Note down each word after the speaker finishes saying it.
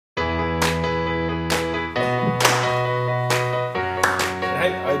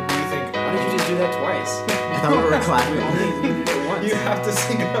it twice. I thought we were clapping. We only did it once. You have to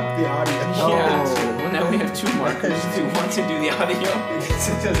sync up the audio. Yeah. Oh. Well, now we have 2 markers. Do you want to do the audio? Because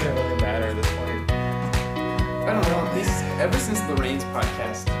it doesn't really matter at this point. I don't know. Ever since Lorraine's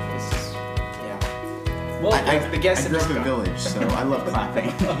podcast, it's just, yeah. Well, the guests I have grew just up in a gone. village, so I love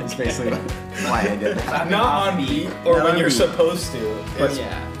clapping. That's basically why I did it. Clapping Not off on beat. beat or Not when on you're beat. supposed to. But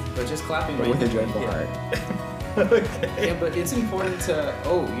yeah, but just clapping But with a randomly. joyful heart. Okay. Yeah, but it's important to,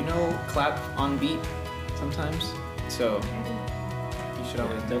 clap on beat sometimes. So you should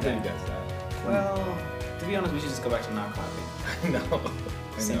always do Nobody that. does that. Well, to be honest, we should just go back to not clapping. No.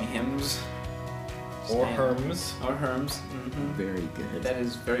 I Sing know. hymns. Or stand- Herms. Or hymns. Mm-hmm. Very good. That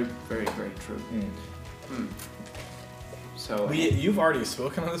is very, very, very true. Mm. So You've already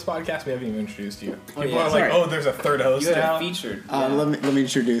spoken on this podcast. We haven't even introduced you. Oh, People yeah. are like, Sorry. oh, there's a third host you had now. a featured. Let me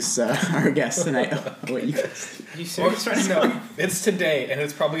introduce our guest tonight. What you guys? You Or, serious right now? no, it's today, and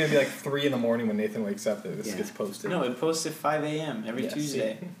it's probably gonna be like 3 in the morning when Nathan wakes up that this Yeah. gets posted. No, it posts at 5 a.m. every Yes.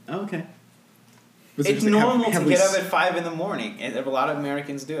 Tuesday. Oh, okay. It's normal to get up at 5 in the morning, and a lot of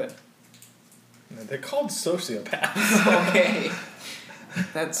Americans do it. They're called sociopaths. Okay.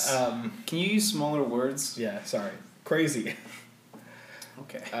 That's. Um, Can you use smaller words? yeah, sorry. Crazy.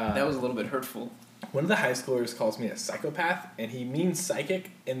 Okay. Uh, That was a little bit hurtful. One of the high schoolers calls me a psychopath, and he means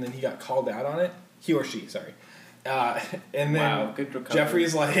psychic, and then he got called out on it. He or she, sorry. And then Wow, good recovery.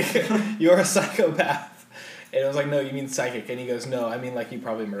 Jeffrey's like, you're a psychopath. And I was like, no, you mean psychic. And he goes, no, I mean like you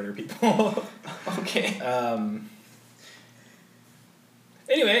probably murder people. Okay.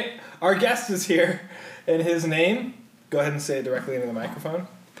 Anyway, our guest is here, and his name, go ahead and say it directly into the microphone.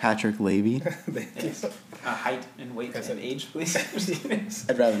 Patrick Levy. Thank you. Yes. Height and weight Yes, and it- age, please.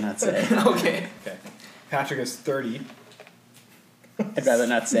 I'd rather not say. Okay. Okay. Patrick is 30. I'd rather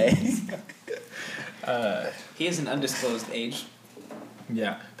not say. He has an undisclosed age.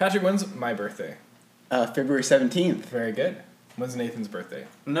 Yeah. Patrick, when's my birthday? February 17th. Very good. When's Nathan's birthday?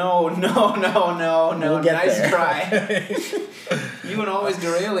 No. We'll get Nice there. try. You and always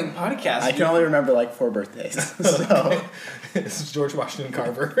derailing podcasts. I can only remember like 4 birthdays. So This is George Washington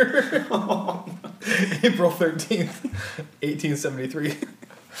Carver. April 13th, 1873.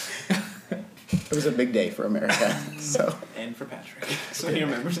 it was a big day for America. So And for Patrick. So he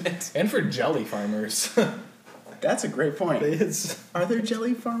remembers it. And for jelly farmers. that's a great point. It's, Are there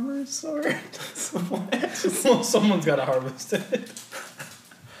jelly farmers or? well, someone's got to harvest it.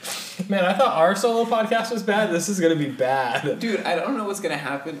 Man, I thought our solo podcast was bad. This is going to be bad. Dude, I don't know what's going to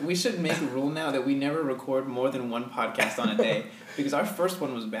happen. We should make a rule now that we never record more than 1 podcast on a day. Because our first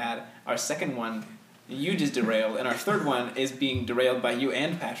one was bad. Our second one, you just derailed. And our third one is being derailed by you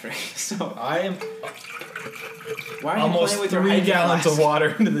and Patrick. So, I am why are you almost playing with your 3 hydro gallons flask? of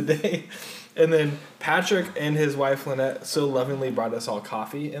water into the day. And then Patrick and his wife Lynette so lovingly brought us all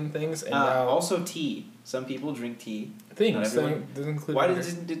coffee and things. And now Also tea. Some people drink tea. things not everyone. that doesn't include Why water.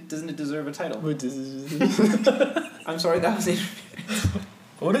 doesn't it deserve a title? What is- I'm sorry, that was it.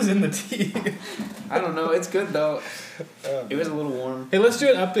 What is in the tea? I don't know. It's good though. It was a little warm. Hey, let's do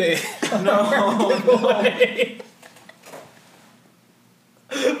an update. No.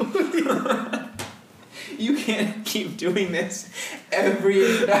 You can't keep doing this every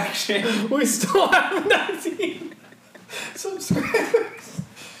introduction. We still have 19 subscribers.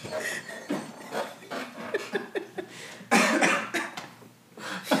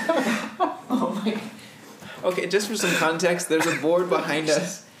 Oh my. Okay, just for some context, there's a board behind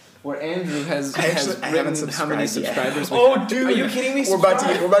us where Andrew has I haven't written how many subscribed yet. subscribers we Oh, have. dude. Are you kidding me? we're about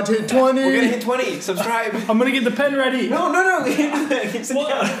to hit 20. We're gonna hit 20. Subscribe. I'm gonna get the pen ready. No. Sit What?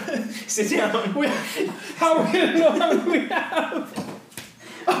 down. Sit down. How are we gonna know how many we have?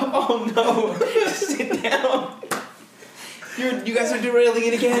 Oh no. Sit down. You guys are derailing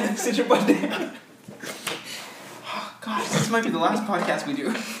it again. Sit your butt down. Oh, gosh, this might be the last podcast we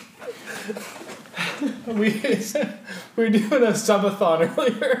do. We were doing a subathon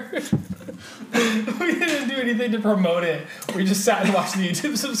earlier. We didn't do anything to promote it. We just sat and watched the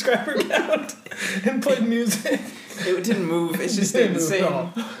YouTube subscriber count and played music. It didn't move. It just stayed the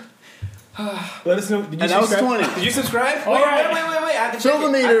same. Let us know. Did you And that was subscribe? 20. Did you subscribe? All Wait, right. wait. I have to Fill check the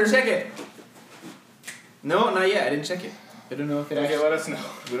it. I have meter. to check it. No, not yet. I didn't check it. I don't know if it Okay, actually... let us know.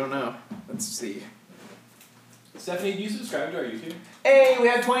 We don't know. Let's see. Stephanie, do you subscribe to our YouTube? Hey, we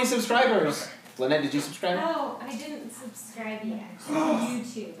have 20 subscribers. Lynette, did you subscribe? No, I didn't subscribe yet to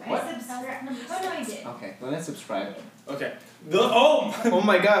YouTube. What? I subscribed. Oh no, I did. Okay, Lynette subscribed. Okay. Oh Oh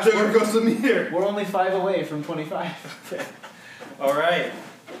my gosh, there goes the meter. we're only 5 away from 25. All right.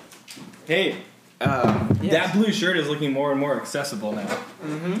 Hey, Yes. that blue shirt is looking more and more accessible now.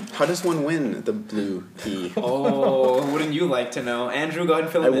 Mm-hmm. how does one win the blue key? Oh, wouldn't you like to know? Andrew, go ahead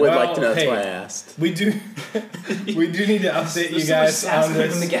and fill I it in. would like to know. That's hey, why I asked. We do need to update you There's guys so much sass on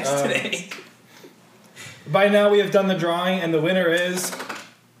this. from the guest today. By now we have done the drawing, and the winner is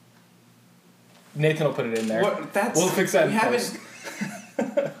Nathan will put it in there. What? We'll fix that We in haven't.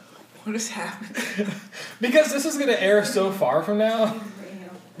 What is happening? Because this is going to air so far from now.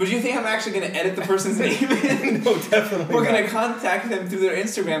 But do you think I'm actually going to edit the person's name in? No, definitely We're not. going to contact them through their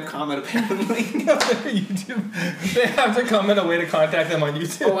Instagram comment, apparently. Their YouTube. They have to comment a way to contact them on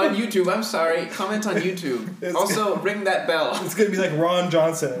YouTube. Oh, on YouTube. I'm sorry. Comment on YouTube. It's Also, ring that bell. It's going to be like Ron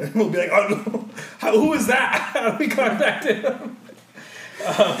Johnson. And we'll be like, oh, no. Who is that? How do we contact him?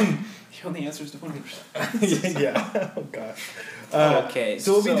 He only answers to phone numbers. Yeah. Oh, gosh. Okay.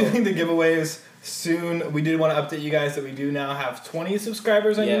 So we'll be doing the giveaways soon. We did want to update you guys that we do now have 20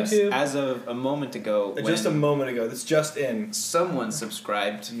 subscribers on yes, YouTube. as of a moment ago. Just a when moment ago. That's just in. someone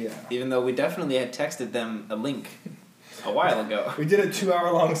subscribed. Yeah. Even though we definitely had texted them a link a while ago. We did a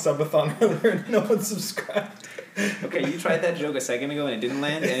 2-hour-long subathon earlier and no one subscribed. Okay, you tried that joke a second ago and it didn't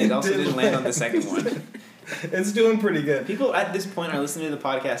land, and it also didn't land on the second one. It's doing pretty good. People at this point are listening to the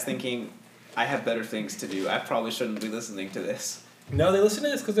podcast thinking, I have better things to do. I probably shouldn't be listening to this. No, they listen to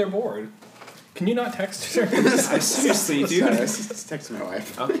this because they're bored. Can you not text her? I seriously, Sorry, I dude. was just texting my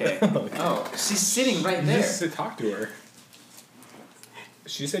wife. Okay. Oh, she's sitting right You there. just to talk to her.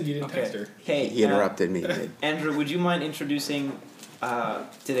 She said you didn't text her. Hey, He interrupted me. Andrew, would you mind introducing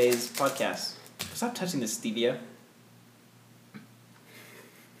today's podcast? Stop touching the stevia.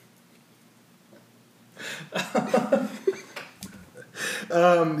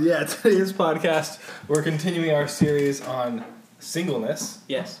 Today's podcast, we're continuing our series on singleness.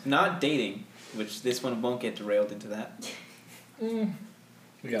 Yes, not dating, which this one won't get derailed into that.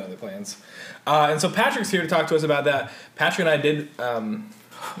 We got other plans. And so Patrick's here to talk to us about that. Patrick and I did... I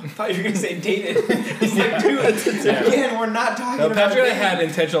thought you were going to say dated. It's like, dude, again, we're not talking No, about Patrick and I dating. had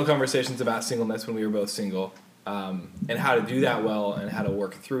intentional conversations about singleness when we were both single, and how to do that well and how to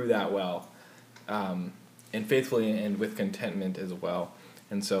work through that well, and faithfully and with contentment as well.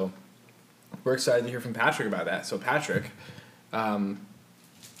 And so we're excited to hear from Patrick about that. So Patrick, You're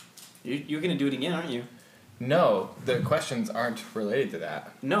going to do it again, aren't you? no, the questions aren't related to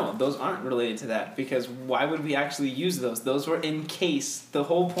that. No, those aren't related to that, because why would we actually use those? Those were in case. The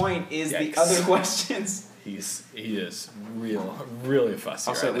whole point is Yikes. the other questions. He is really fussy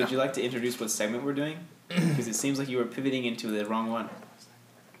Also, right now. would you like to introduce what segment we're doing? Because it seems like you were pivoting into the wrong one.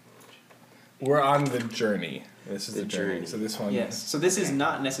 We're on the journey. This is the The journey. journey. So this one... Yes. So this is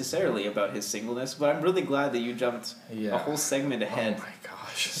not necessarily about his singleness, but I'm really glad that you jumped Yeah. a whole segment ahead. Oh my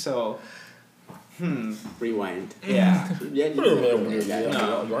gosh. So, Rewind. yeah. Yeah,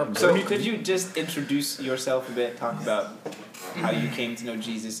 No. So could you just introduce yourself a bit, talk about how you came to know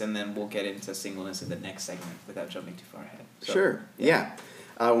Jesus, and then we'll get into singleness in the next segment without jumping too far ahead. So, Sure. Yeah.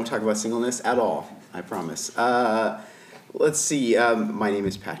 I won't talk about singleness at all. I promise. Let's see. My name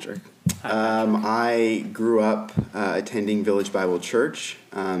is Patrick. I grew up attending Village Bible Church.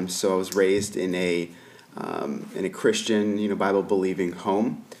 So I was raised in a Christian, Bible believing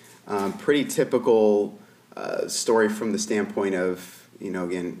home. Pretty typical story from the standpoint of,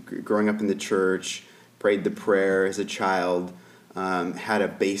 again, growing up in the church, prayed the prayer as a child, had a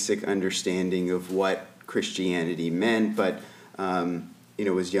basic understanding of what Christianity meant, but,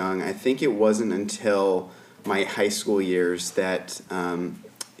 was young. I think it wasn't until my high school years that,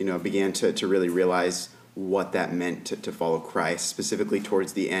 began to really realize what that meant to follow Christ, specifically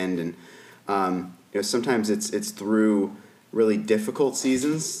towards the end. And, sometimes it's through really difficult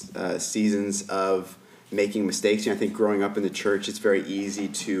seasons of making mistakes. I think growing up in the church, it's very easy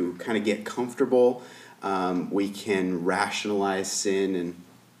to kind of get comfortable. We can rationalize sin, and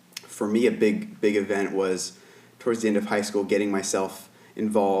for me, a big event was towards the end of high school, getting myself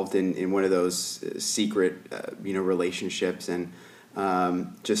involved in one of those secret, relationships, and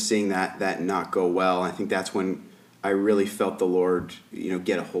just seeing that not go well. I think that's when I really felt the Lord,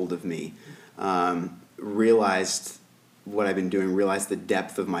 get a hold of me. Realized what I've been doing, realized the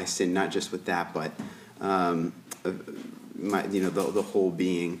depth of my sin, not just with that, but the whole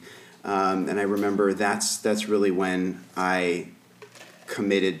being. And I remember that's really when I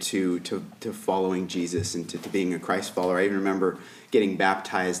committed to following Jesus and to being a Christ follower. I even remember getting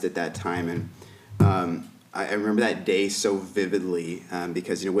baptized at that time, and I remember that day so vividly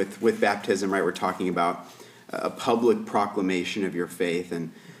because with baptism, right, we're talking about a public proclamation of your faith,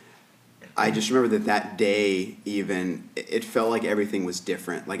 and I just remember that day even, it felt like everything was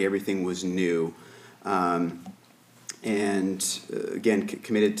different, like everything was new. And again,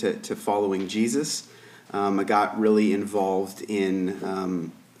 committed to following Jesus. I got really involved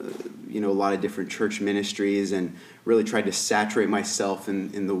in a lot of different church ministries and really tried to saturate myself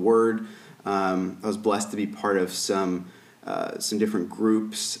in the Word. I was blessed to be part of some different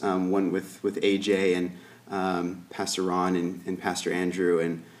groups, one with AJ and Pastor Ron and Pastor Andrew,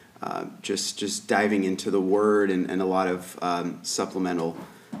 and just diving into the Word and a lot of supplemental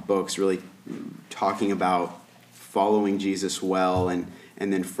books, really talking about following Jesus well, and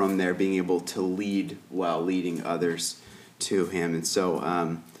then from there being able to lead well, leading others to Him. And so,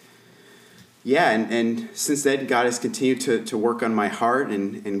 and since then, God has continued to work on my heart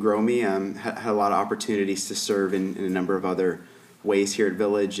and grow me. Had a lot of opportunities to serve in a number of other ways here at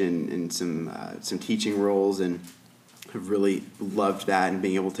Village, and some teaching roles, and have really loved that, and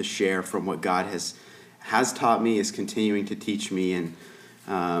being able to share from what God has taught me, is continuing to teach me, and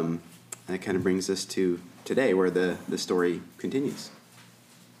that kind of brings us to today, where the story continues.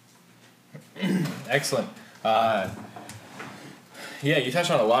 Excellent. You touched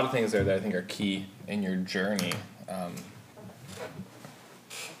on a lot of things there that I think are key in your journey.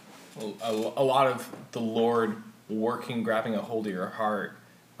 A lot of the Lord working, grabbing a hold of your heart,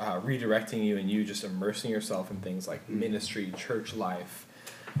 redirecting you, and you just immersing yourself in things like ministry, church life.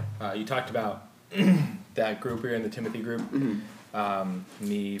 You talked about that group here in the Timothy group.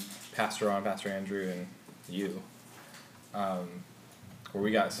 Me, Pastor Ron, Pastor Andrew, and you. Where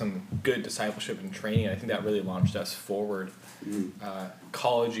we got some good discipleship and training. I think that really launched us forward.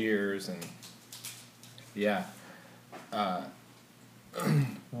 College years, and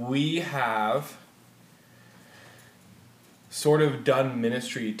we have sort of done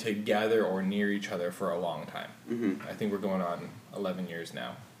ministry together or near each other for a long time. I think we're going on 11 years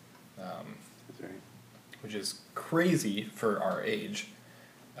now. That's right. Which is crazy for our age.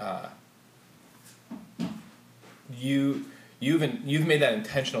 You've made that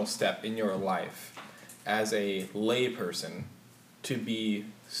intentional step in your life as a lay person to be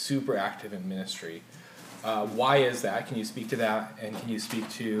super active in ministry. Why is that? Can you speak to that? And can you speak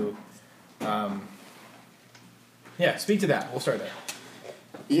to speak to that. We'll start there.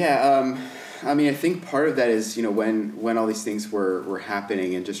 Yeah, I think part of that is, when all these things were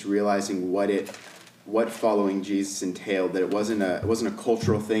happening, and just realizing what following Jesus entailed, that it wasn't a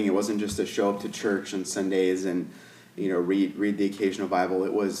cultural thing. It wasn't just to show up to church on Sundays and read the occasional Bible.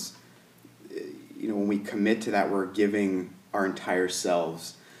 It was, when we commit to that, we're giving our entire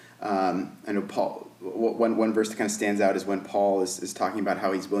selves. I know Paul, one verse that kind of stands out is when Paul is talking about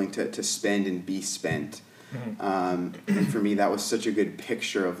how he's willing to spend and be spent. And for me, that was such a good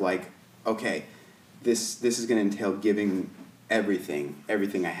picture of like, okay, this is going to entail giving everything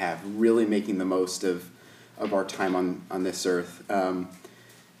I have, really making the most of our time on this earth. And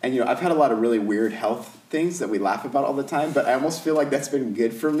I've had a lot of really weird health things that we laugh about all the time, but I almost feel like that's been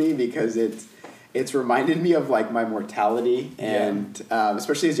good for me, because it's reminded me of like my mortality, and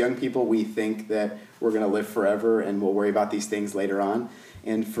especially as young people, we think that we're going to live forever and we'll worry about these things later on.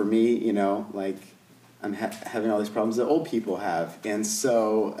 And for me, like I'm having all these problems that old people have, and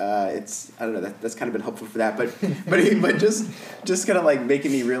so it's, I don't know, that's kind of been helpful for that, but just kind of like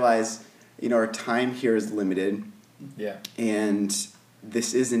making me realize, our time here is limited, and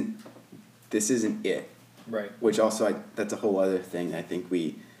this isn't it, right? Which also that's a whole other thing. I think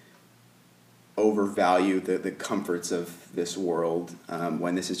we overvalue the comforts of this world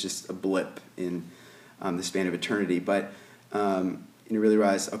when this is just a blip in the span of eternity, but. You really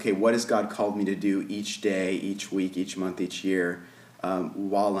realize, okay, what has God called me to do each day, each week, each month, each year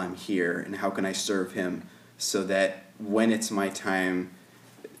while I'm here, and how can I serve Him so that when it's my time,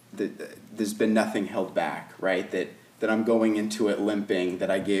 there's been nothing held back, right? That I'm going into it limping, that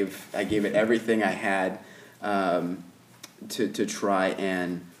I gave it everything I had to try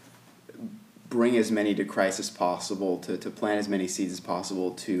and bring as many to Christ as possible, to plant as many seeds as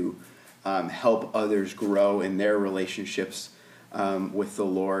possible, to help others grow in their relationships with the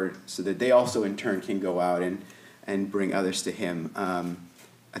Lord, so that they also in turn can go out and bring others to Him.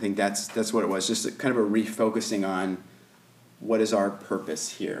 I think that's what it was, just kind of a refocusing on what is our purpose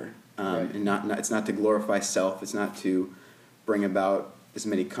here, right. And not it's not to glorify self, it's not to bring about as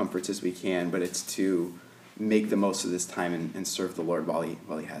many comforts as we can, but it's to make the most of this time and serve the Lord while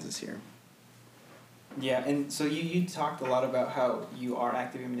he has us here. Yeah, and so you talked a lot about how you are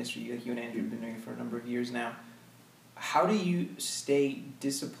active in ministry. You and Andrew have been doing it for a number of years now. How do you stay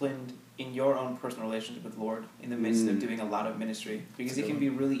disciplined in your own personal relationship with the Lord in the midst of doing a lot of ministry? Because it can be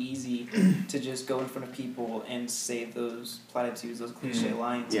really easy to just go in front of people and say those platitudes, those cliche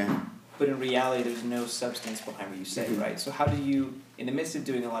lines. Yeah. But in reality, there's no substance behind what you say, right? So how do you, in the midst of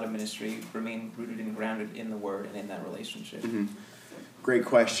doing a lot of ministry, remain rooted and grounded in the Word and in that relationship? Great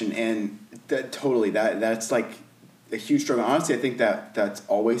question, and that's like, a huge struggle. Honestly, I think that's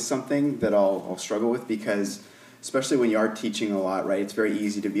always something that I'll struggle with, because especially when you are teaching a lot, right? It's very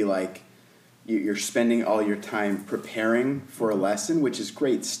easy to be like, you're spending all your time preparing for a lesson, which is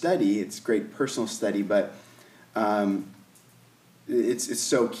great study. It's great personal study, but it's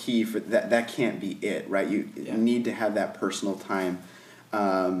so key for that. That can't be it, right? You need to have that personal time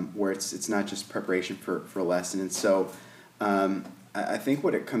where it's not just preparation for a lesson. And so I think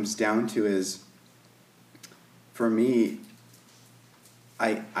what it comes down to is, for me,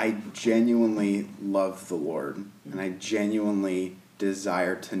 I genuinely love the Lord, and I genuinely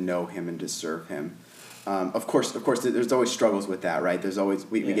desire to know Him and to serve Him. Of course, there's always struggles with that, right? There's always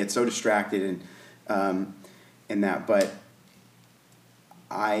we get so distracted and in that, but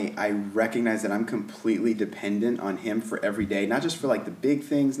I recognize that I'm completely dependent on Him for every day, not just for like the big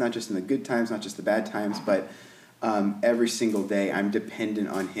things, not just in the good times, not just the bad times, but every single day I'm dependent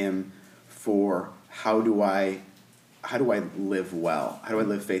on Him for how do I live well? How do I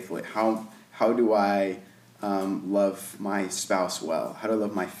live faithfully? How do I love my spouse well? How do I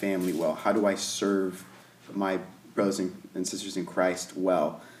love my family well? How do I serve my brothers and sisters in Christ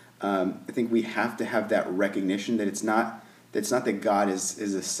well? I think we have to have that recognition that it's not that God is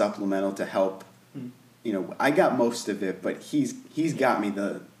a supplemental to help. You know, I got most of it, but He's got me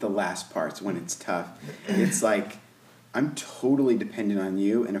the last parts when it's tough. It's like, I'm totally dependent on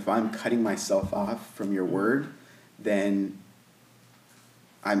You, and if I'm cutting myself off from Your word, then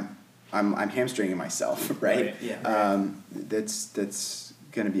I'm hamstringing myself, right? Yeah. That's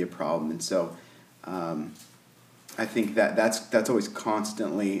going to be a problem, and so I think that's always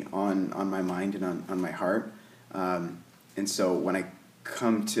constantly on my mind and on my heart, and so when I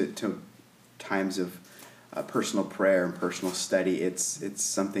come to times of personal prayer and personal study, it's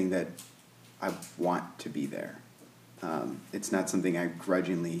something that I want to be there. It's not something I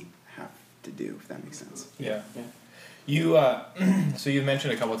grudgingly have to do, if that makes sense. Yeah. Yeah. You so you've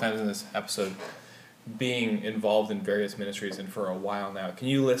mentioned a couple of times in this episode being involved in various ministries, and for a while now. Can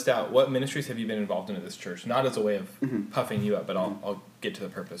you list out what ministries have you been involved in at this church? Not as a way of puffing you up, but I'll get to the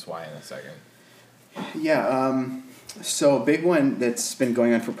purpose why in a second. Yeah. So a big one that's been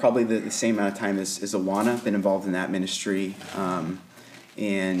going on for probably the same amount of time is Awana. Been involved in that ministry,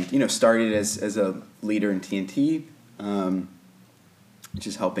 and started as a leader in TNT, which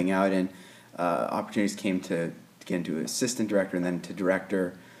is helping out, and opportunities came to get into assistant director and then to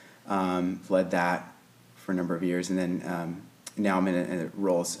director. Led that for a number of years, and then now I'm in a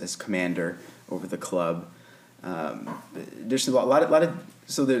role as commander over the club. There's a lot of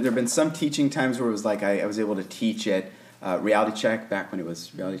so there have been some teaching times where it was like I was able to teach at Reality Check back when it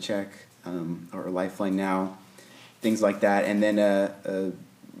was Reality Check, or Lifeline now, things like that, and then a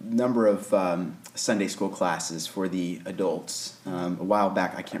number of Sunday school classes for the adults. A while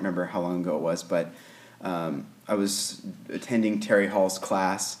back, I can't remember how long ago it was, but I was attending Terry Hall's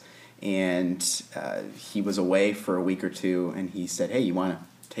class, and he was away for a week or two, and he said, "Hey, you want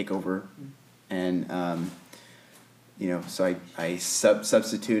to take over?" And so I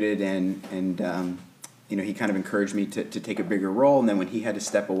substituted, and he kind of encouraged me to take a bigger role, and then when he had to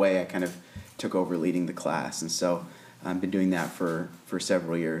step away, I kind of took over leading the class, and so I've been doing that for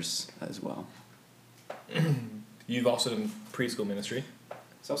several years as well. You've also done preschool ministry.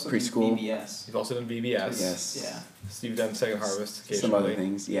 It's also Preschool. VBS. You've also done VBS. Yes. Yeah. So you've done Second Harvest occasionally. Some other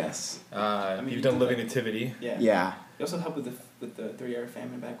things, yes. You've done Living Nativity. Yeah. Yeah. You also helped with the 30-hour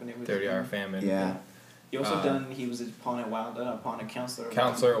famine back when it was 30-hour famine. Yeah. You also he was a Pawnee counselor.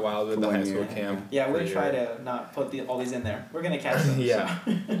 Counselor at Wildwood, the 1 high school year, camp. Yeah, we're for going to a try year. to not put all these in there. We're going to catch them. Yeah.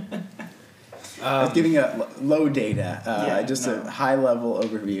 I was giving a low data, a high-level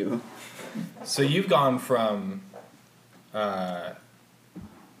overview. So you've gone from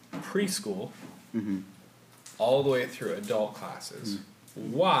preschool all the way through adult classes.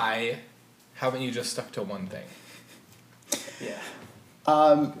 Why haven't you just stuck to one thing? Yeah.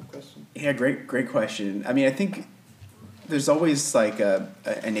 Good question. Yeah, great question. I mean, I think there's always like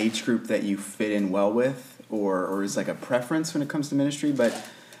an age group that you fit in well with, or is like a preference when it comes to ministry. But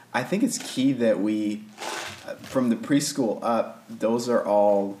I think it's key that we, from the preschool up, those are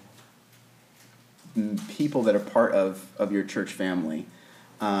all people that are part of your church family,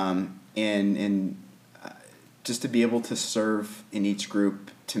 and just to be able to serve in each group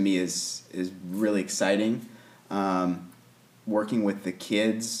to me is really exciting. Working with the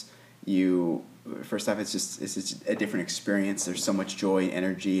kids, first off, it's just a different experience. There's so much joy and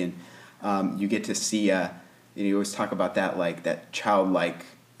energy, and you get to see you always talk about that, like that childlike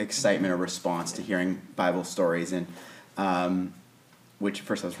excitement or response to hearing Bible stories, and which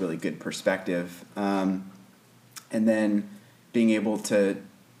first was really good perspective, and then being able to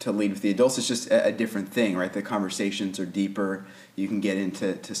to lead with the adults. It's just a different thing, right? The conversations are deeper. You can get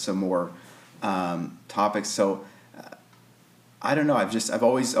into some more topics. So I don't know. I've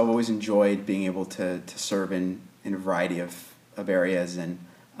always enjoyed being able to serve in a variety of areas, and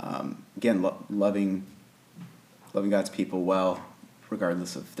again, loving God's people well,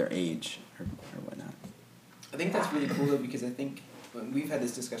 regardless of their age or whatnot. I think that's really cool though, because I think we've had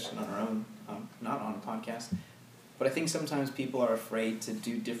this discussion on our own, not on a podcast, but I think sometimes people are afraid to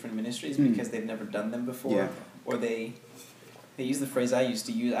do different ministries because they've never done them before, or they use the phrase I used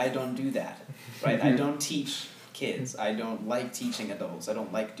to use, I don't do that, right? I don't teach kids. I don't like teaching adults. I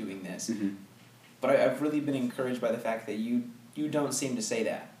don't like doing this. But I've really been encouraged by the fact that you don't seem to say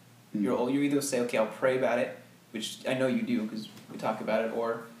that. You either say, okay, I'll pray about it, which I know you do because we talk about it,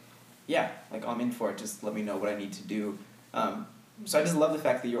 or yeah, like I'm in for it, just let me know what I need to do. So I just love the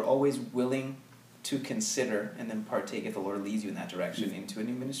fact that you're always willing to consider and then partake if the Lord leads you in that direction into a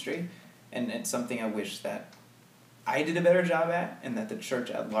new ministry. And it's something I wish that I did a better job at, and that the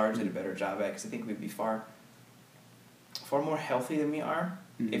church at large did a better job at, because I think we'd be far more healthy than we are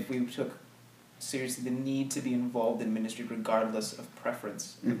if we took seriously the need to be involved in ministry regardless of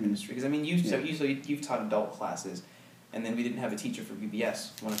preference of ministry. Because I mean, you've taught adult classes, and then we didn't have a teacher for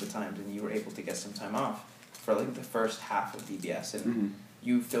VBS one of the times, and you were able to get some time off for like the first half of VBS, and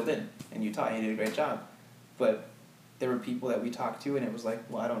you filled in and you taught, and you did a great job. But there were people that we talked to, and it was like,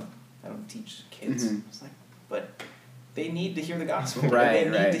 well, I don't teach kids. It's like, but they need to hear the gospel. They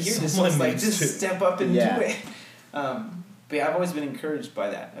need to hear this. So it's like, just step up and do it. But yeah, I've always been encouraged by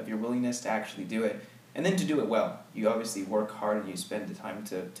that, of your willingness to actually do it, and then to do it well. You obviously work hard and you spend the time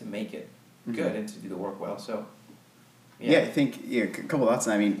to make it good and to do the work well. So yeah, I think a couple of thoughts.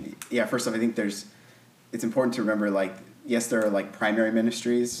 I mean, first off, I think it's important to remember, like, yes, there are like primary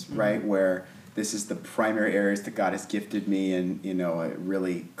ministries, right, where this is the primary areas that God has gifted me, and it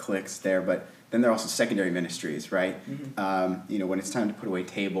really clicks there. But then there are also secondary ministries, right? When it's time to put away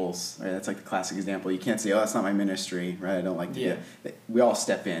tables, right? That's like the classic example. You can't say, "Oh, that's not my ministry," right? I don't like to do it. We all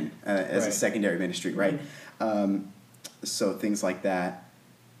step in as a secondary ministry, right? So things like that.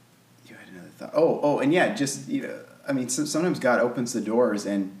 You had another thought. I mean, sometimes God opens the doors,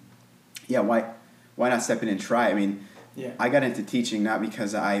 and why not step in and try? I mean, I got into teaching not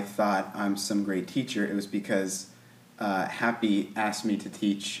because I thought I'm some great teacher. It was because Happy asked me to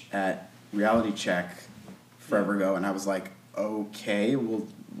teach at Reality Check forever ago, and I was like, okay, we'll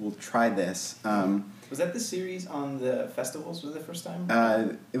try this. Was that the series on the festivals? Was it the first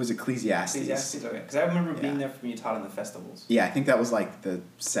time? It was Ecclesiastes. Ecclesiastes, okay. Because I remember being there when you taught on the festivals. Yeah, I think that was like the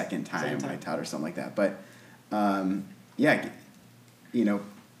second time I taught or something like that. But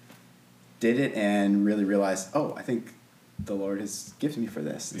did it and really realized, I think the Lord has gifted me for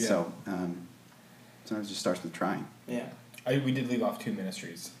this. And so sometimes it just starts with trying. Yeah. We did leave off 2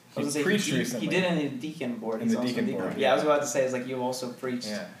 ministries. He preached recently. He did it in the deacon board. In the deacon board. Yeah, I was about to say, it's like you also preached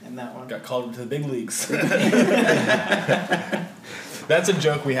in that one. Got called into the big leagues. That's a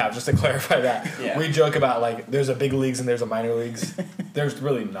joke we have, just to clarify that. Yeah. We joke about, like, there's a big leagues and there's a minor leagues. There's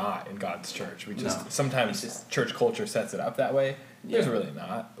really not in God's church. Sometimes church culture sets it up that way. There's really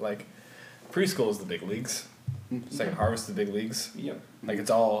not. Like, preschool is the big leagues. Second Harvest is the big leagues. Yep. Like, it's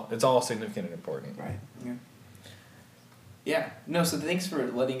all significant and important. Right. Yeah. Yeah. No, so thanks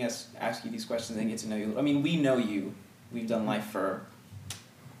for letting us ask you these questions and get to know you. I mean, we know you. We've done life for,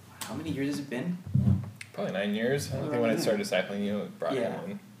 how many years has it been? Probably 9 years. I think when I started discipling you, it brought you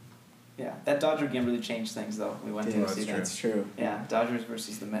in. Yeah. That Dodger game really changed things, though. We went to see that. That's true. Yeah, Dodgers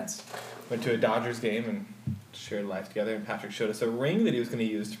versus the Mets. Went to a Dodgers game and shared life together, and Patrick showed us a ring that he was going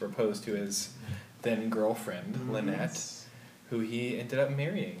to use to propose to his then girlfriend, Lynette, who he ended up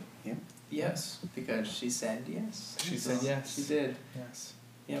marrying. Yeah. Yes, because she said yes. She said yes. She did. Yes.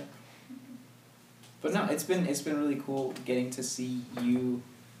 Yep. But no, it's been really cool getting to see you.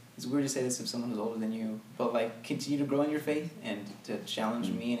 It's weird to say this of someone who's older than you, but like continue to grow in your faith and to challenge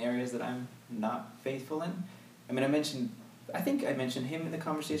me in areas that I'm not faithful in. I mean, I think I mentioned him in the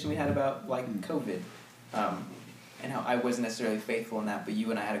conversation we had about like COVID, and how I wasn't necessarily faithful in that, but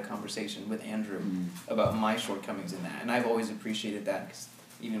you and I had a conversation with Andrew about my shortcomings in that, and I've always appreciated that, because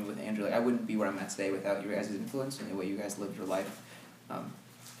even with Andrew, like, I wouldn't be where I'm at today without your guys' influence, and the way you guys lived your life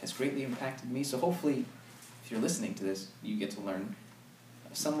has greatly impacted me. So hopefully, if you're listening to this, you get to learn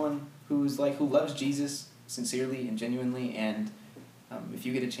someone who loves Jesus sincerely and genuinely, and if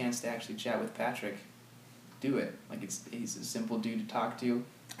you get a chance to actually chat with Patrick, do it. Like, he's a simple dude to talk to.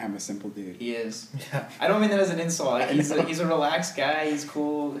 I'm a simple dude. He is. Yeah. I don't mean that as an insult. Like, he's a relaxed guy. He's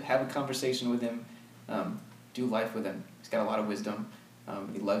cool. Have a conversation with him. Do life with him. He's got a lot of wisdom.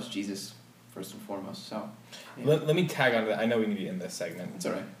 He loves Jesus. first and foremost. So, yeah. Let me tag onto that. I know we need to end this segment. It's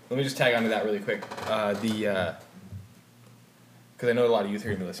all right. Let me just tag onto that really quick. Because I know a lot of youth are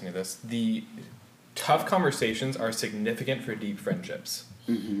going to be listening to this. The tough conversations are significant for deep friendships.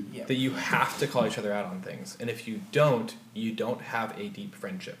 Mm-hmm. Yeah. That you have to call each other out on things. And if you don't have a deep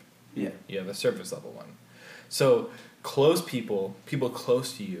friendship. Yeah. You have a surface level one. So close people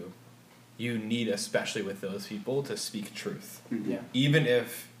close to you, you need, especially with those people, to speak truth. Mm-hmm. Yeah. Even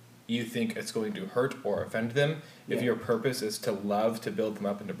if you think it's going to hurt or offend them, if Yeah. your purpose is to love, to build them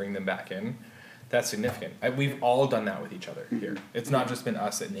up, and to bring them back in, that's significant. We've all done that with each other here. It's not just been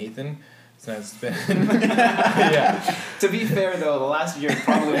us at Nathan. It's been yeah. To be fair, though, the last year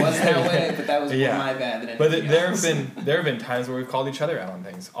probably wasn't that way, but that was more my bad than But anything there else. have been times where we've called each other out on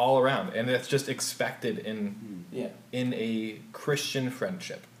things all around, and it's just expected in a Christian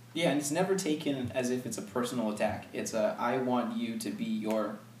friendship. Yeah, and it's never taken as if it's a personal attack. It's a, I want you to be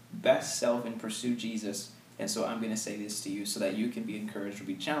your best self and pursue Jesus, and so I'm going to say this to you so that you can be encouraged or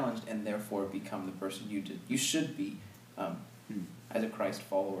be challenged, and therefore become the person you should be as a Christ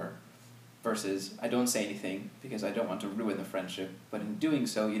follower. Versus, I don't say anything because I don't want to ruin the friendship, but in doing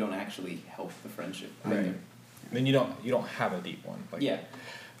so, you don't actually help the friendship either. Right. Then you don't have a deep one. Like, Yeah.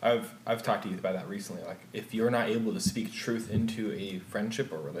 I've talked to you about that recently. Like, if you're not able to speak truth into a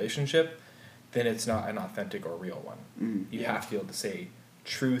friendship or relationship, then it's not an authentic or real one. Mm-hmm. You have to be able to say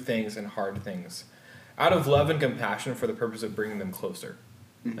true things and hard things out of love and compassion for the purpose of bringing them closer.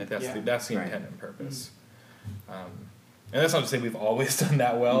 Mm-hmm. Like that's Yeah. that's the Right. intent and purpose. And that's not to say we've always done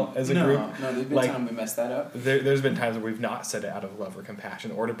that well as a group. No, there's been Like, time we messed that up. There's been times where we've not said it out of love or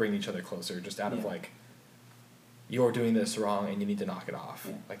compassion or to bring each other closer, just out of Yeah. like, you're doing this wrong and you need to knock it off.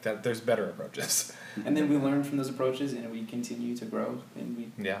 Yeah. Like that, there's better approaches. And then we learn from those approaches, and we continue to grow, and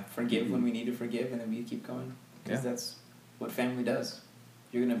we Yeah. forgive when we need to forgive, and then we keep going. Because that's what family does.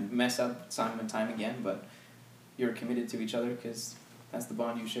 You're going to mess up time and time again, but you're committed to each other because that's the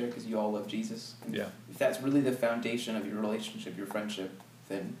bond you share, because you all love Jesus. And Yeah. if that's really the foundation of your relationship, your friendship,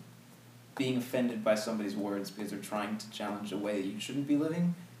 then being offended by somebody's words because they're trying to challenge a way that you shouldn't be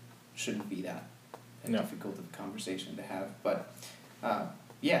living shouldn't be that No. difficult of a conversation to have. But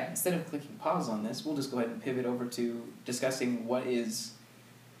instead of clicking pause on this, we'll just go ahead and pivot over to discussing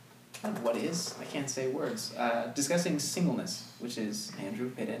I can't say words. Discussing singleness, which is,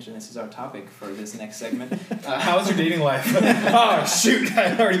 Andrew, pay attention, this is our topic for this next segment. How's your dating life? Oh shoot!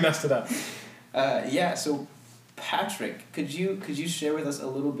 I already messed it up. So Patrick, could you share with us a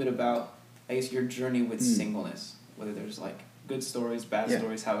little bit about, I guess, your journey with singleness? Whether there's like good stories, bad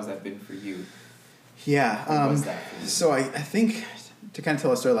stories, how has that been for you? Yeah. What was that for you? So I think to kind of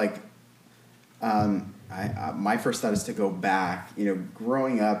tell a story, like, my first thought is to go back. You know,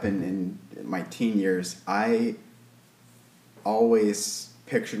 growing up in my teen years, I always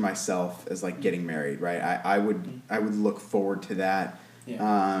pictured myself as like getting married. Right. I would look forward to that.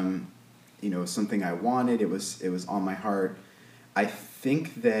 Yeah. Something I wanted. It was on my heart. I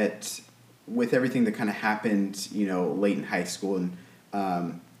think that with everything that kind of happened, late in high school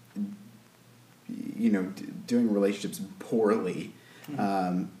and doing relationships poorly,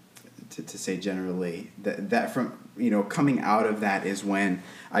 to say generally, that from coming out of that is when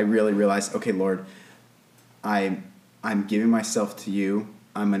I really realized, okay, Lord, I'm giving myself to you.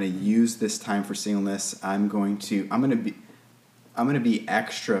 I'm going to use this time for singleness. I'm going to be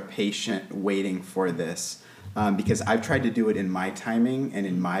extra patient waiting for this, because I've tried to do it in my timing and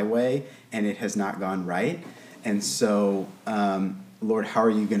in my way, and it has not gone right. And so, Lord, how are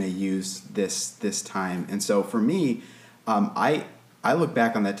you going to use this time? And so for me, I look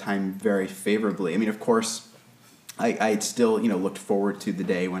back on that time very favorably. I mean, of course, I still, looked forward to the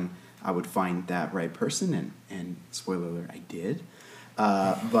day when I would find that right person, and spoiler alert, I did.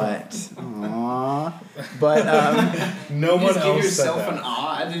 No one Give else yourself said an that.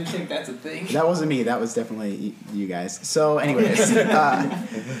 awe. I didn't think that's a thing. That wasn't me. That was definitely you guys. So, anyways,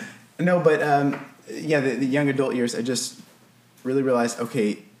 the young adult years, I just really realized,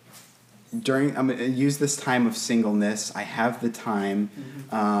 okay, I'm going to use this time of singleness. I have the time.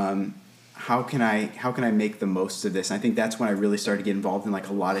 How can I make the most of this? And I think that's when I really started to get involved in like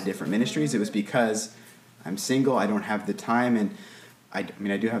a lot of different ministries. It was because I'm single. I don't have the time, and I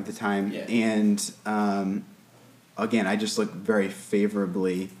do have the time. Yeah. And again, I just look very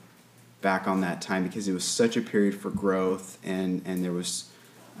favorably back on that time because it was such a period for growth, and there was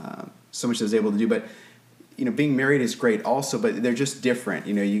so much I was able to do. But being married is great also, but they're just different.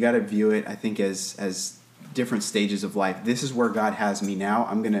 You got to view it, I think, as different stages of life. This is where God has me now.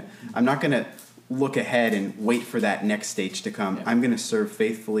 I'm not gonna look ahead and wait for that next stage to come. Yeah. I'm gonna serve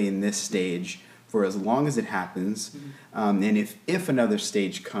faithfully in this stage for as long as it happens. And if another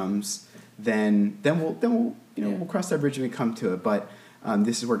stage comes, then we'll we'll cross that bridge when we come to it. But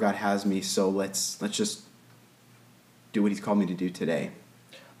this is where God has me, so let's just do what He's called me to do today.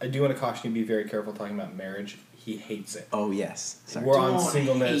 I do want to caution you, be very careful talking about marriage. He hates it. Oh yes, sorry. We're on Don't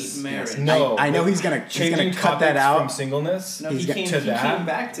singleness. hate marriage. No, I know he's gonna changing cut that topics out from singleness. No, He's he got- came, to he that, came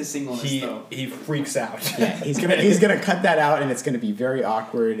back to singleness though. He freaks out. Yeah, he's gonna cut that out, and it's gonna be very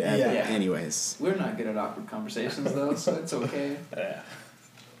awkward. Yeah. Anyways, We're not good at awkward conversations though, so it's okay. Yeah.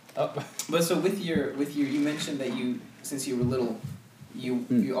 Oh. But so with your you mentioned that you, since you were little,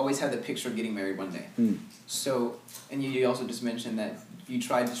 you always had the picture of getting married one day. So, and you also just mentioned that you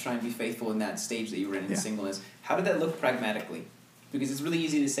tried to try and be faithful in that stage that you were in singleness. How did that look pragmatically? Because it's really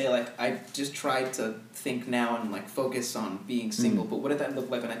easy to say, like, I just tried to think now and, like, focus on being single, but what did that look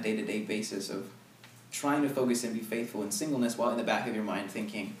like on a day-to-day basis of trying to focus and be faithful in singleness while in the back of your mind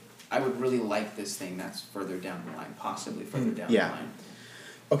thinking, I would really like this thing that's further down the line, possibly further down the line?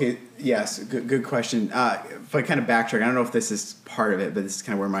 Okay, yes, good question. If I kind of backtrack, I don't know if this is part of it, but this is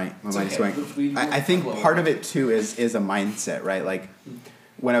kind of where my mind is going. I think part of it, too, is a mindset, right? Like,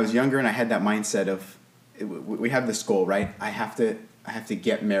 when I was younger and I had that mindset of, we have this goal, right? I have to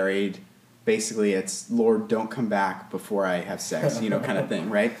get married. Basically, it's, Lord, don't come back before I have sex, kind of thing,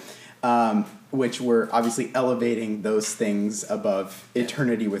 right? Which we're obviously elevating those things above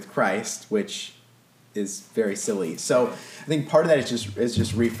eternity with Christ, which is very silly. So I think part of that is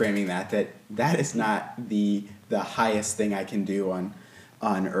just reframing that is not the highest thing I can do on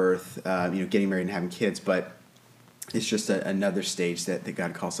earth, getting married and having kids, but it's just another stage that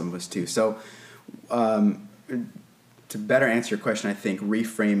God calls some of us to. So to better answer your question, I think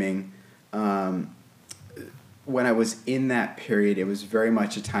reframing, when I was in that period, it was very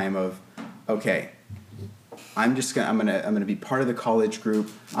much a time of, okay, I'm gonna be part of the college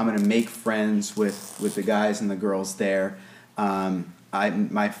group. I'm gonna make friends with the guys and the girls there.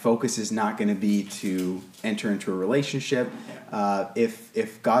 My focus is not gonna be to enter into a relationship.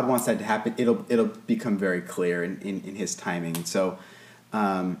 If God wants that to happen, it'll become very clear in His timing. And so,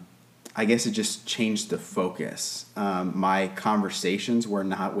 I guess it just changed the focus. My conversations were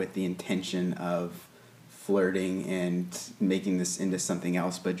not with the intention of flirting and making this into something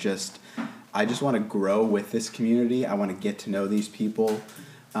else, but I just want to grow with this community. I want to get to know these people,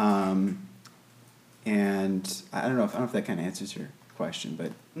 and I don't know if that kind of answers your question,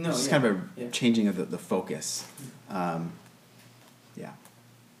 but it's just kind of a changing of the focus.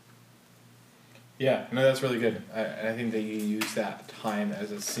 Yeah, no, that's really good. I think that you use that time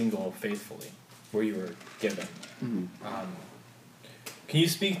as a single faithfully, where you were given. Mm-hmm. Can you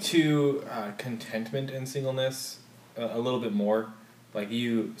speak to contentment in singleness a little bit more? Like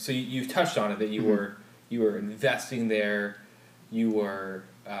you've touched on it, that you were investing there, you were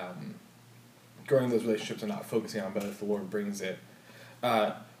growing those relationships and not focusing on, but if the Lord brings it.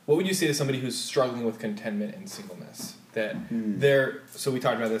 What would you say to somebody who's struggling with contentment in singleness? So we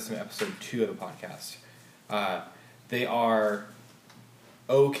talked about this in episode 2 of the podcast. They are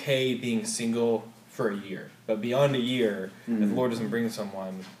okay being single for a year, but beyond a year, if the Lord doesn't bring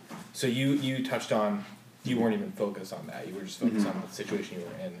someone, so you touched on, you weren't even focused on that. You were just focused on the situation you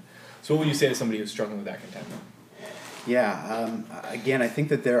were in. So what would you say to somebody who's struggling with that contentment? Yeah. Again, I think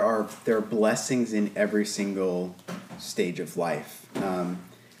that there are blessings in every single stage of life,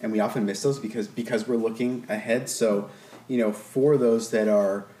 and we often miss those because we're looking ahead. So, for those that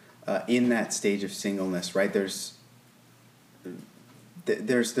are in that stage of singleness, right? There's I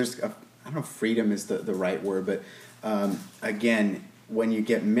don't know if freedom is the right word, but again, when you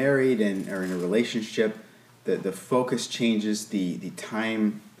get married and are in a relationship, the focus changes, the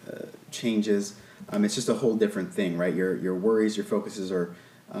time changes. It's just a whole different thing, right? Your worries, your focuses are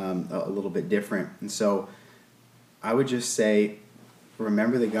a little bit different. And so I would just say,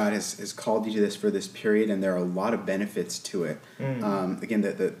 remember that God has called you to this for this period, and there are a lot of benefits to it. Again,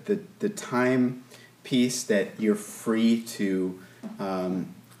 the time piece that you're free to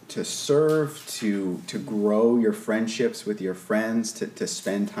serve, to grow your friendships with your friends, to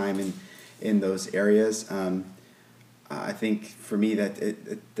spend time in those areas. I think for me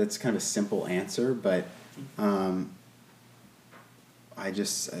that's kind of a simple answer, but I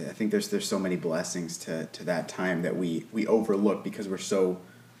think there's so many blessings to that time that we overlook because we're so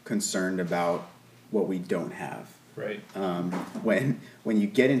concerned about what we don't have. Right. When you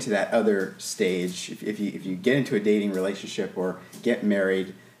get into that other stage, if you get into a dating relationship or get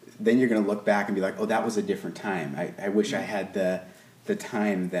married, then you're going to look back and be like, oh, that was a different time. I wish I had the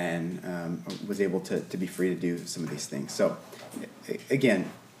time then, was able to be free to do some of these things. So, again,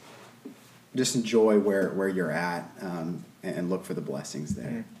 just enjoy where you're at, and look for the blessings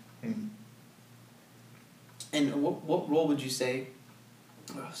there. And what role would you say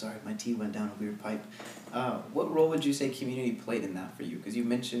Oh, sorry, my tea went down a weird pipe. What role would you say community played in that for you? Because you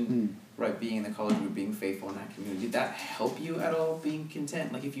mentioned, right, being in the college group, being faithful in that community. Did that help you at all being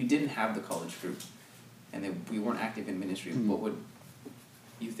content? Like, if you didn't have the college group and we weren't active in ministry, what would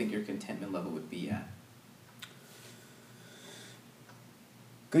you think your contentment level would be at?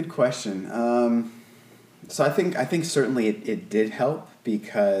 Good question. So I think certainly it did help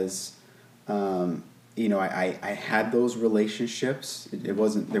because I had those relationships. They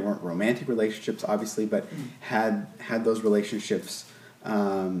weren't romantic relationships, obviously, but had those relationships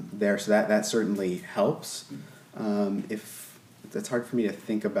there. So that certainly helps. If it's hard for me to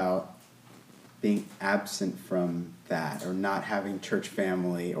think about being absent from that, or not having church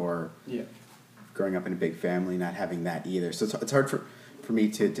family, or growing up in a big family, not having that either. So it's hard for me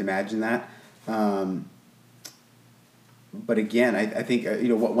to imagine that. But again, I think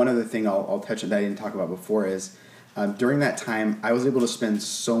one other thing I'll touch on that I didn't talk about before is during that time I was able to spend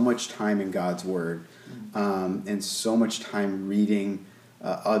so much time in God's Word, and so much time reading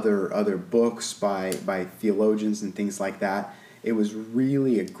other books by theologians and things like that. It was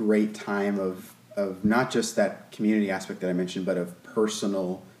really a great time of not just that community aspect that I mentioned, but of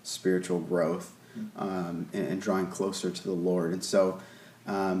personal spiritual growth, and drawing closer to the Lord. And so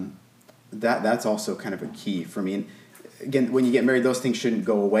that's also kind of a key for me. And again, when you get married, those things shouldn't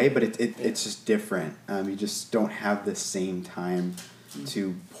go away, but it's just different. You just don't have the same time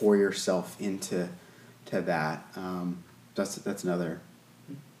to pour yourself into that. That's another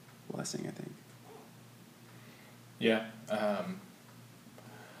blessing, I think. Yeah.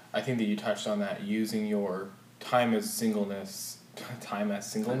 I think that you touched on that, using your time as singleness.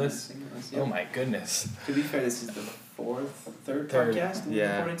 Oh my goodness. To be fair, this is the third podcast we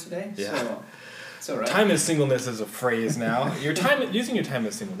recorded today. Yeah. So it's all right. Time as singleness is a phrase now. Using your time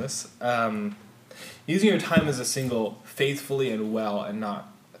as singleness. Using your time as a single faithfully and well, and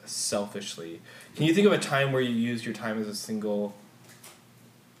not selfishly. Can you think of a time where you used your time as a single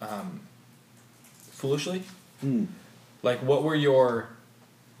foolishly? Like, what were your,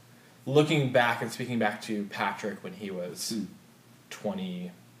 looking back and speaking back to Patrick when he was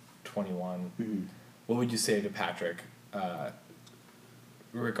 20, 21, what would you say to Patrick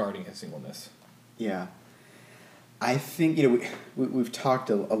regarding his singleness? Yeah. I think, we've talked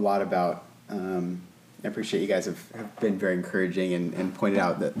a lot about, I appreciate you guys have been very encouraging and pointed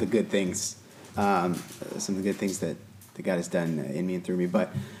out the good things, some of the good things that God has done in me and through me.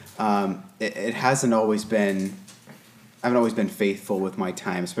 But it hasn't always been, I haven't always been faithful with my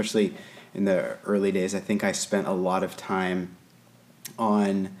time, especially in the early days. I think I spent a lot of time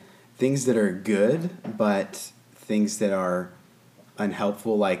on things that are good, but things that are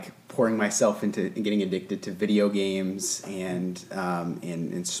unhelpful, like pouring myself into getting addicted to video games and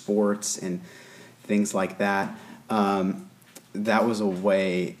in sports and things like that. That was a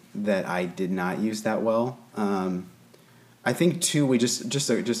way that I did not use that well. I think too, we just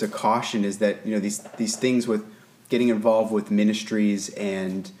a caution is that these things with getting involved with ministries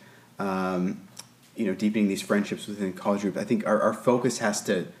and deepening these friendships within college group. I think our focus has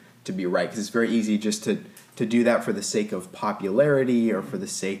to be right, because it's very easy just to do that for the sake of popularity or for the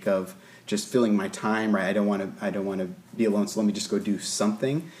sake of just filling my time. Right, I don't want to be alone, so let me just go do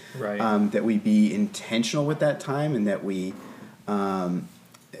something. Right. That we be intentional with that time, and that we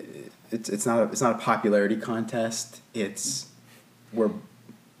it's not a popularity contest. We're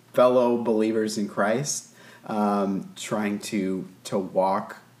fellow believers in Christ, trying to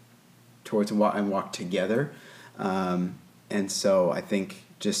walk towards and walk together. And so I think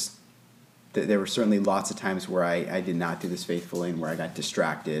just there were certainly lots of times where I did not do this faithfully, and where I got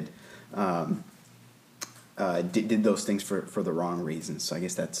distracted, did those things for the wrong reasons. So I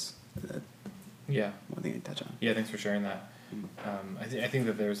guess that's one thing to touch on. Yeah, thanks for sharing that. I think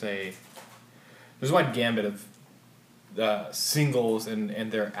that there's a wide gambit of singles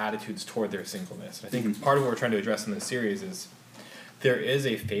and their attitudes toward their singleness. And I think part of what we're trying to address in this series is there is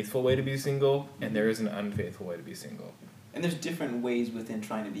a faithful way to be single, and there is an unfaithful way to be single. And there's different ways within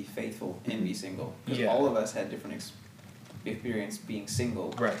trying to be faithful and be single. Because Yeah. all of us had different experience being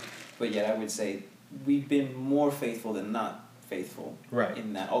single. Right. But yet I would say we've been more faithful than not faithful. Right.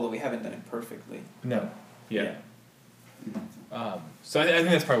 In that, although we haven't done it perfectly. No. Yeah. So I think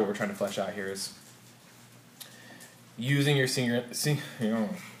that's part of what we're trying to flesh out here is using your Using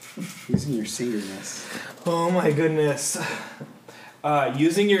your singleness. Oh my goodness.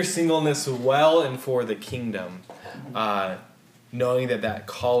 Using your singleness well and for the kingdom. Knowing that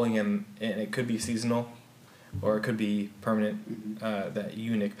calling, and it could be seasonal or it could be permanent, that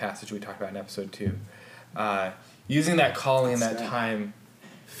eunuch passage we talked about in episode 2. Using that calling and that time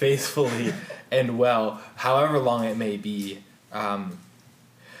faithfully and well, however long it may be,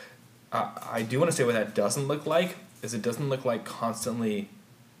 I do want to say what that doesn't look like is it doesn't look like constantly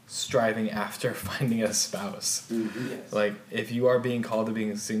striving after finding a spouse. Mm-hmm. Yes. Like, if you are being called to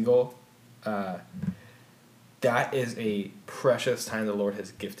being single, that is a precious time the Lord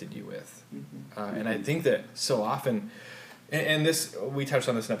has gifted you with. Mm-hmm. And I think that so often, and this, we touched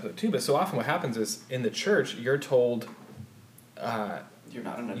on this in episode 2, but so often what happens is in the church, you're told You're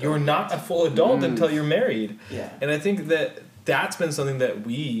not an adult. you're not a full adult until you're married. Yeah. And I think that that's been something that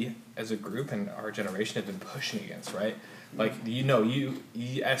we as a group and our generation have been pushing against, right? Like, you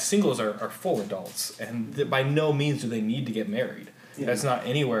as singles are full adults, and by no means do they need to get married. Yeah. That's not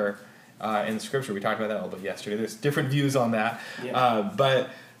anywhere in Scripture. We talked about that a little bit yesterday. There's different views on that. Yeah. But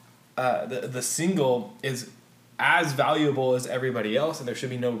the single is as valuable as everybody else, and there should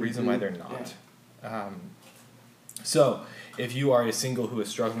be no reason why they're not. Yeah. So, if you are a single who is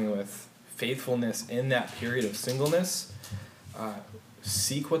struggling with faithfulness in that period of singleness,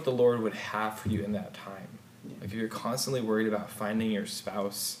 seek what the Lord would have for you in that time. Yeah. If you're constantly worried about finding your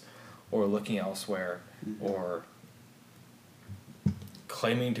spouse or looking elsewhere or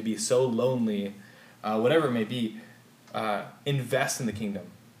claiming to be so lonely, whatever it may be, invest in the kingdom.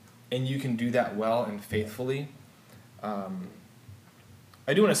 And you can do that well and faithfully.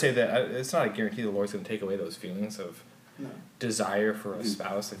 I do want to say that it's not a guarantee the Lord's going to take away those feelings of No. desire for a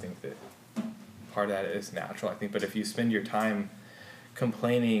spouse. I think that part of that is natural, I think. But if you spend your time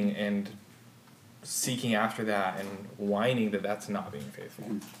complaining and seeking after that and whining, that's not being faithful.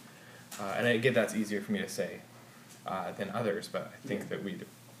 And I get that's easier for me to say than others, but I think that we've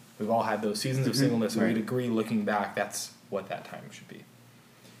all had those seasons of singleness, and Right. we'd agree looking back that's what that time should be.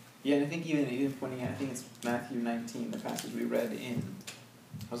 Yeah, and I think even pointing out, I think it's Matthew 19, the passage we read in,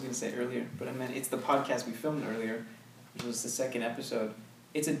 I was going to say earlier, but I meant it's the podcast we filmed earlier, which was the second episode.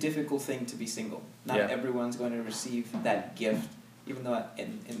 It's a difficult thing to be single. Not Yeah. everyone's going to receive that gift, even though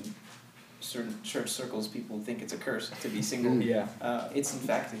in certain church circles people think it's a curse to be single. Yeah. It's in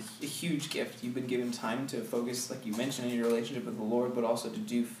fact a huge gift. You've been given time to focus, like you mentioned, in your relationship with the Lord, but also to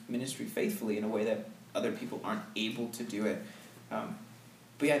do ministry faithfully in a way that other people aren't able to do it.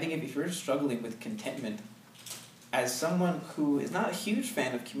 But yeah, I think if you're struggling with contentment, as someone who is not a huge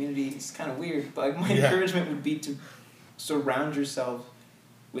fan of community, it's kind of weird, but my encouragement would be to surround yourself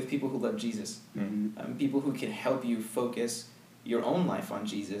with people who love Jesus, people who can help you focus your own life on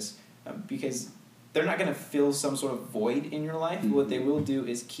Jesus, because they're not going to fill some sort of void in your life. What they will do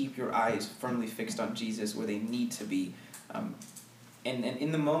is keep your eyes firmly fixed on Jesus where they need to be. And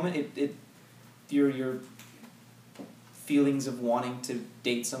in the moment, your feelings of wanting to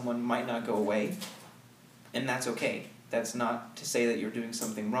date someone might not go away, and that's okay. That's not to say that you're doing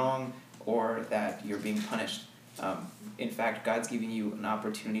something wrong or that you're being punished. In fact, God's giving you an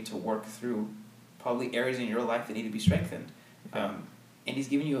opportunity to work through probably areas in your life that need to be strengthened. And He's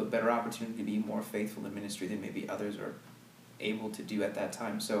giving you a better opportunity to be more faithful in ministry than maybe others are able to do at that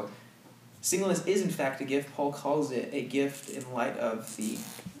time. So singleness is in fact a gift. Paul calls it a gift in light of the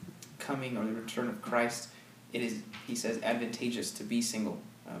coming or the return of Christ. It is, he says, advantageous to be single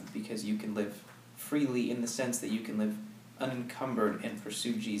because you can live freely in the sense that you can live unencumbered and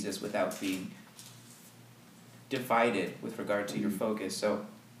pursue Jesus without being divided with regard to your focus. So,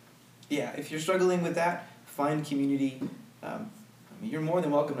 yeah, if you're struggling with that, find community. You're more than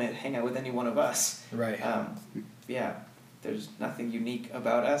welcome to hang out with any one of us. Right. Yeah, there's nothing unique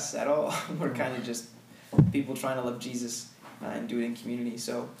about us at all. We're kind of just people trying to love Jesus and do it in community.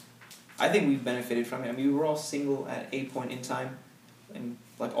 So I think we've benefited from it. I mean, we were all single at a point in time, and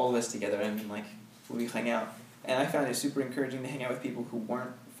like all of us together. I mean, like we hang out, and I found it super encouraging to hang out with people who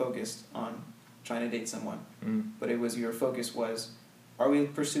weren't focused on trying to date someone, but it was your focus was, are we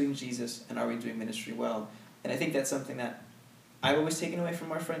pursuing Jesus and are we doing ministry well? And I think that's something that I've always taken away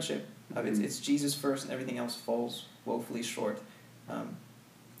from our friendship. It's Jesus first, and everything else falls woefully short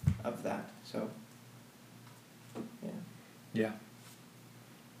of that. So, yeah. Yeah.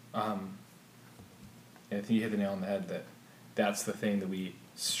 And I think you hit the nail on the head that's the thing that we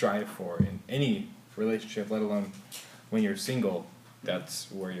strive for in any relationship, let alone when you're single.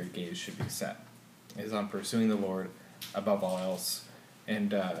 That's where your gaze should be set, is on pursuing the Lord above all else.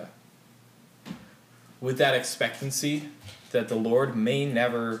 And with that expectancy that the Lord may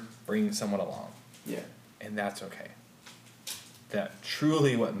never bring someone along. Yeah. And that's okay. That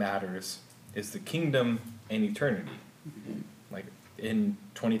truly what matters is the kingdom and eternity. Like, in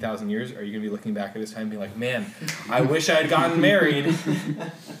 20,000 years, are you going to be looking back at this time and being like, man, I wish I had gotten married?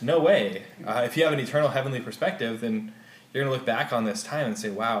 No way. If you have an eternal heavenly perspective, then you're going to look back on this time and say,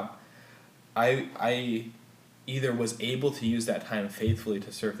 wow, I either was able to use that time faithfully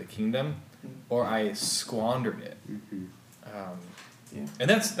to serve the kingdom, or I squandered it. Yeah. And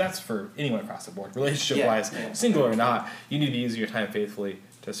that's for anyone across the board, relationship-wise, single or not. You need to use your time faithfully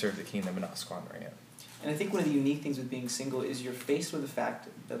to serve the kingdom and not squandering it. And I think one of the unique things with being single is you're faced with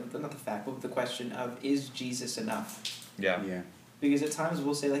but with the question of, is Jesus enough? Yeah. Because at times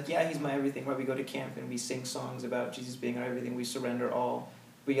we'll say, like, yeah, he's my everything, right? We go to camp and we sing songs about Jesus being our everything, we surrender all,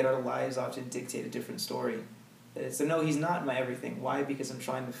 but yet our lives often dictate a different story. So no, he's not my everything. Why? Because I'm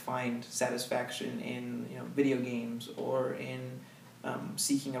trying to find satisfaction in video games or in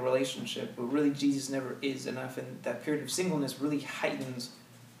seeking a relationship, but really Jesus never is enough, and that period of singleness really heightens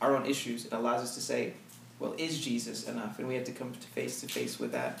our own issues. It allows us to say, well, is Jesus enough? And we have to come to face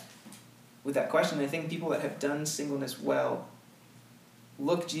with that question. And I think people that have done singleness well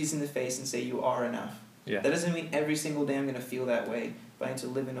look Jesus in the face and say, you are enough. Yeah. That doesn't mean every single day I'm going to feel that way, but I need to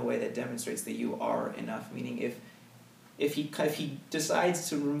live in a way that demonstrates that you are enough. Meaning if he decides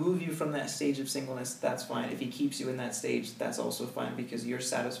to remove you from that stage of singleness, that's fine. If he keeps you in that stage, that's also fine, because you're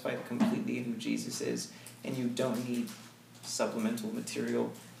satisfied completely in who Jesus is, and you don't need supplemental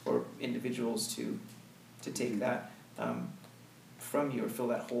material or individuals to take that from you or fill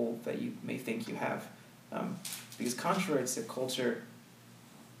that hole that you may think you have. Because contrary to culture,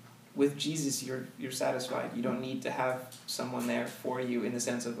 with Jesus you're satisfied. You don't need to have someone there for you in the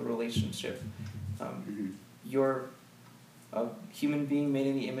sense of a relationship. You're a human being made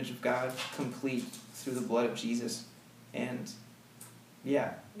in the image of God, complete through the blood of Jesus. And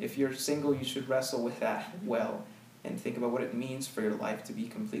yeah, if you're single, you should wrestle with that well and think about what it means for your life to be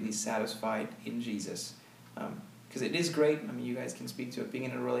completely satisfied in Jesus. Because it is great, you guys can speak to it, being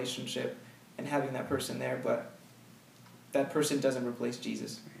in a relationship and having that person there, but that person doesn't replace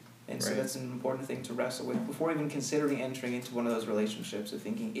Jesus. And so that's an important thing to wrestle with before even considering entering into one of those relationships, of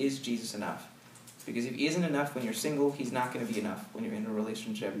thinking, is Jesus enough? Because if he isn't enough when you're single, he's not going to be enough when you're in a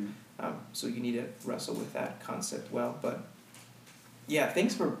relationship. So you need to wrestle with that concept well. But yeah,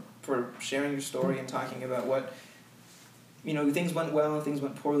 thanks for sharing your story and talking about what, things went well and things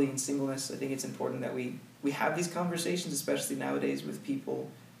went poorly in singleness. I think it's important that we have these conversations, especially nowadays with people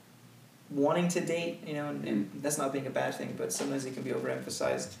wanting to date, and that's not being a bad thing, but sometimes it can be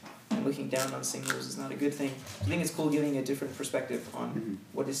overemphasized, and looking down on singles is not a good thing. I think it's cool giving a different perspective on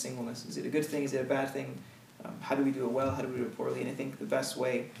what is singleness. Is it a good thing? Is it a bad thing? How do we do it well? How do we do it poorly? And I think the best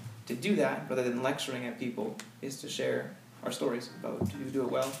way to do that, rather than lecturing at people, is to share our stories about, do we do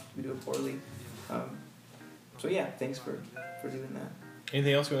it well? Do we do it poorly? So yeah, thanks for doing that.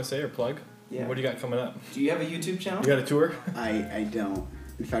 Anything else you want to say or plug? Yeah. What do you got coming up? Do you have a YouTube channel? You got a tour? I don't.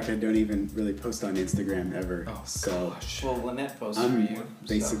 In fact, I don't even really post on Instagram ever. Oh, so gosh. Well, Lynette posts I'm for you.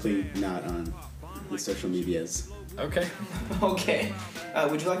 basically not on the social medias. Okay. Okay.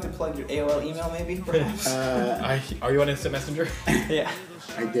 Would you like to plug your AOL email, maybe? Perhaps? Are you on Instant Messenger? Yeah.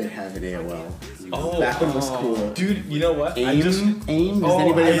 I did have an AOL. Oh, that one was cool. Dude, you know what? AIM? Does anybody it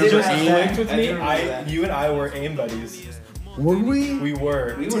remember just AIM? clicked with me. You and I were AIM buddies. Were we? We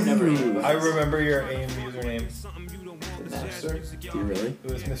were. We were never AIM buddies. I remember your AIM username. Do you really?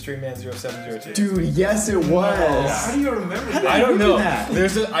 It was MysteryMan0702. Dude, yes it was. How do you remember that? I don't know. that?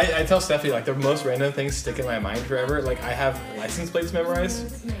 I tell Stephanie, like, the most random things stick in my mind forever. Like, I have license plates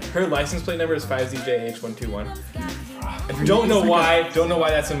memorized. Her license plate number is 5ZJH121. I don't know why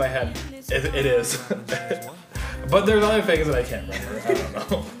that's in my head. It is. But there's other things that I can't remember. I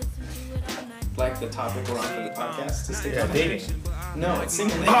don't know. Like the topic we're on for the podcast to stick on? Dating. No, it's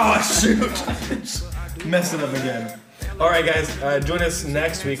single. Oh, shoot. Messed it up again. All right, guys, join us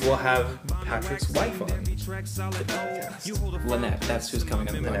next week. We'll have Patrick's wife on the podcast. Lynette, that's who's coming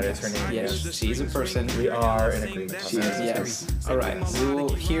on the podcast. Lynette is her name. Yes, she's a person. We are in agreement on She that. is. Yes. All right.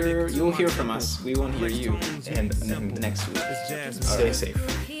 You'll hear from us. We won't hear you. And Next week. stay safe.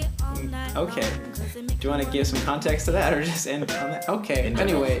 Okay. Do you want to give some context to that, or just end on that? Okay.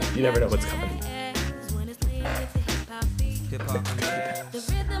 Anyway. You never know what's coming. The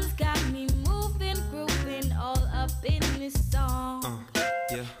rhythm's got me moving, grooving all up in this song.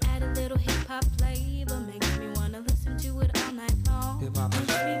 Add a little hip hop flavor, makes me wanna listen to it all night long.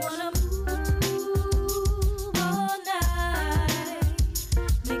 Makes me wanna move all night.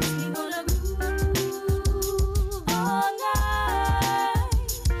 Makes me wanna move all night.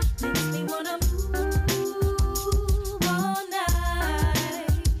 Makes me wanna move all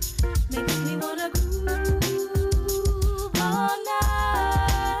night. Makes me wanna groove all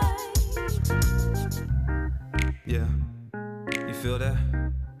night. Yeah, you feel that?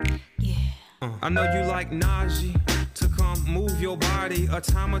 Yeah. I know you like Najee to come move your body a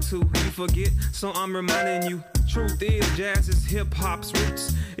time or two. You forget, so I'm reminding you. Truth is, jazz is hip-hop's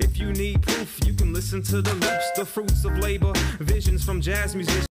roots. If you need proof, you can listen to the loops, the fruits of labor, visions from jazz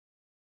musicians.